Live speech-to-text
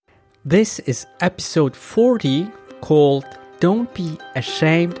This is episode 40 called Don't Be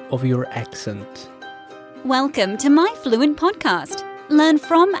Ashamed of Your Accent. Welcome to My Fluent Podcast. Learn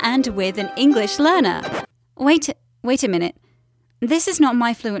from and with an English learner. Wait a minute. This is not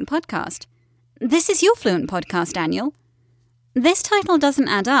My Fluent Podcast. This is your Fluent Podcast, Daniel. This title doesn't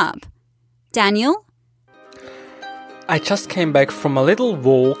add up. Daniel? I just came back from a little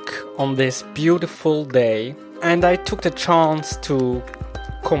walk on this beautiful day and I took the chance to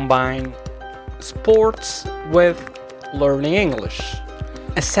combine sports with learning English.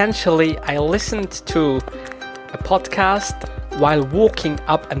 Essentially, I listened to a podcast while walking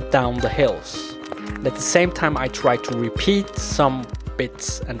up and down the hills. And at the same time, I tried to repeat some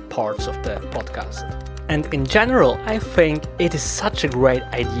bits and parts of the podcast. And in general, I think it is such a great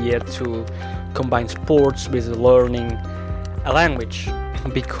idea to combine sports with learning a language,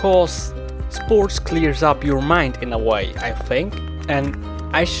 because sports clears up your mind in a way, I think, and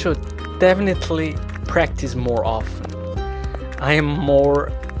I should definitely practice more often. I am more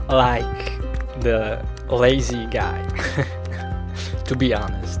like the lazy guy, to be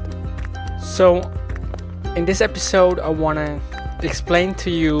honest. So, in this episode, I want to explain to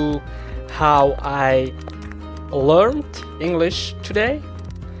you how I learned English today.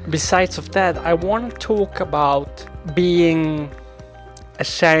 Besides of that, I want to talk about being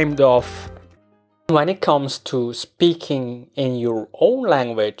ashamed of when it comes to speaking in your own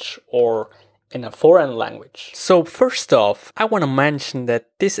language or in a foreign language. So first off, I want to mention that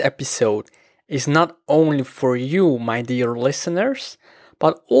this episode is not only for you, my dear listeners,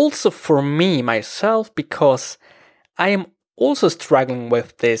 but also for me, myself, because I am also struggling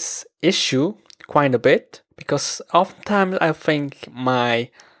with this issue quite a bit, because oftentimes I think my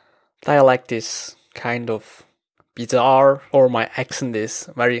dialect is kind of bizarre or my accent is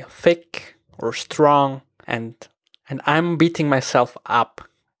very thick or strong, and I'm beating myself up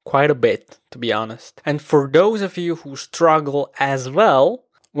quite a bit, to be honest. And for those of you who struggle as well,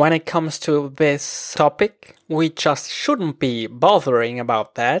 when it comes to this topic, we just shouldn't be bothering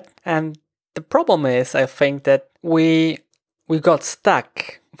about that. And the problem is, I think that we got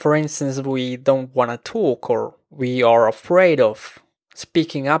stuck. For instance, we don't want to talk, or we are afraid of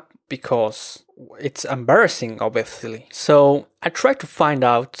speaking up because it's embarrassing, obviously. So I tried to find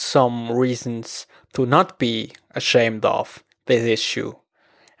out some reasons to not be ashamed of this issue.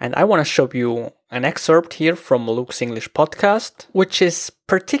 And I want to show you an excerpt here from Luke's English podcast, which is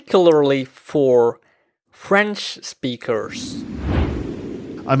particularly for French speakers.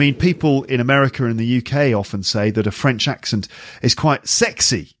 I mean, people in America and the UK often say that a French accent is quite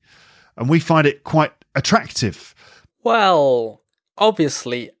sexy, and we find it quite attractive. Well,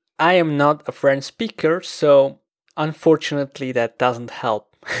 obviously, I am not a French speaker, so unfortunately that doesn't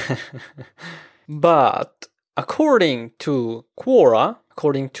help. But according to Quora,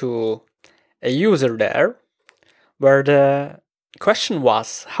 according to a user there, where the question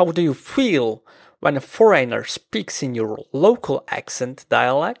was, how do you feel when a foreigner speaks in your local accent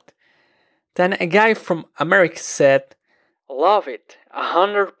dialect? Then a guy from America said, love it,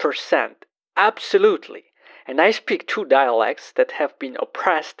 100%, absolutely. And I speak two dialects that have been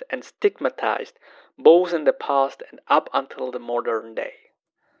oppressed and stigmatized both in the past and up until the modern day.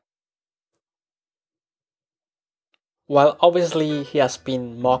 Well, obviously he has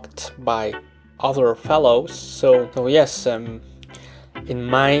been mocked by other fellows, so yes, in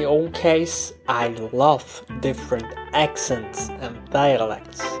my own case, I love different accents and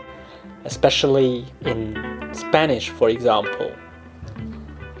dialects, especially in Spanish, for example.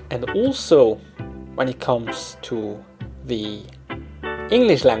 And also, when it comes to the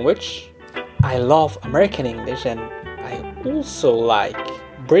English language, I love American English, and I also like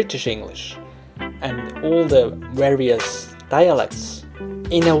British English and all the various dialects.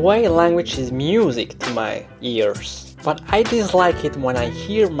 In a way, language is music to my ears, but I dislike it when I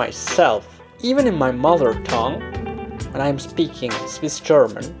hear myself, even in my mother tongue, when I'm speaking Swiss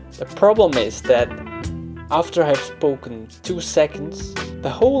German. The problem is that after I've spoken 2 seconds, the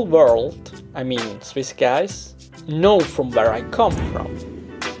whole world, I mean Swiss guys, know from where I come from.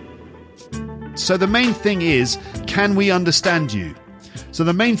 So the main thing is, can we understand you? So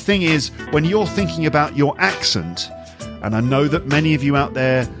the main thing is, when you're thinking about your accent, and I know that many of you out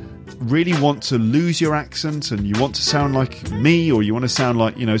there really want to lose your accent and you want to sound like me, or you want to sound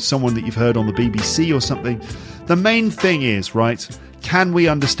like, someone that you've heard on the BBC or something. The main thing is, right, can we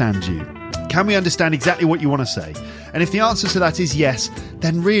understand you? Can we understand exactly what you want to say? And if the answer to that is yes,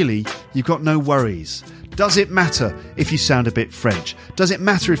 then really, you've got no worries. Does it matter if you sound a bit French? Does it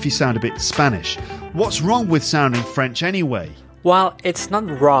matter if you sound a bit Spanish? What's wrong with sounding French anyway? Well, it's not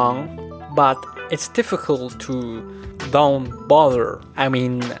wrong, but it's difficult to don't bother. I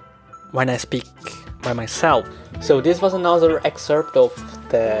mean, when I speak by myself. So this was another excerpt of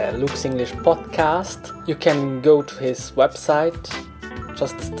the Luke's English podcast. You can go to his website,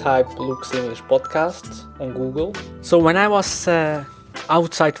 just type Luke's English podcast on Google. So when I was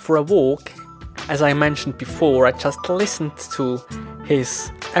outside for a walk, as I mentioned before, I just listened to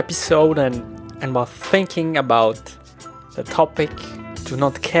his episode and was thinking about the topic, to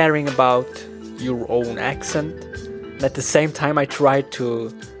not caring about your own accent. And at the same time, I tried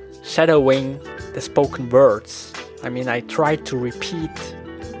to shadowing the spoken words. I mean, I tried to repeat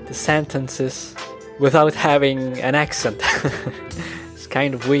the sentences without having an accent. It's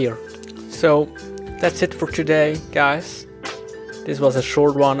kind of weird. So that's it for today, guys. This was a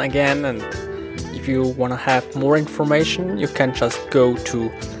short one again, and if you want to have more information, you can just go to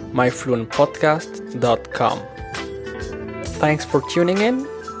myfluentpodcast.com. Thanks for tuning in.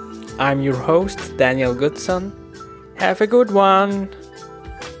 I'm your host, Daniel Goodson. Have a good one.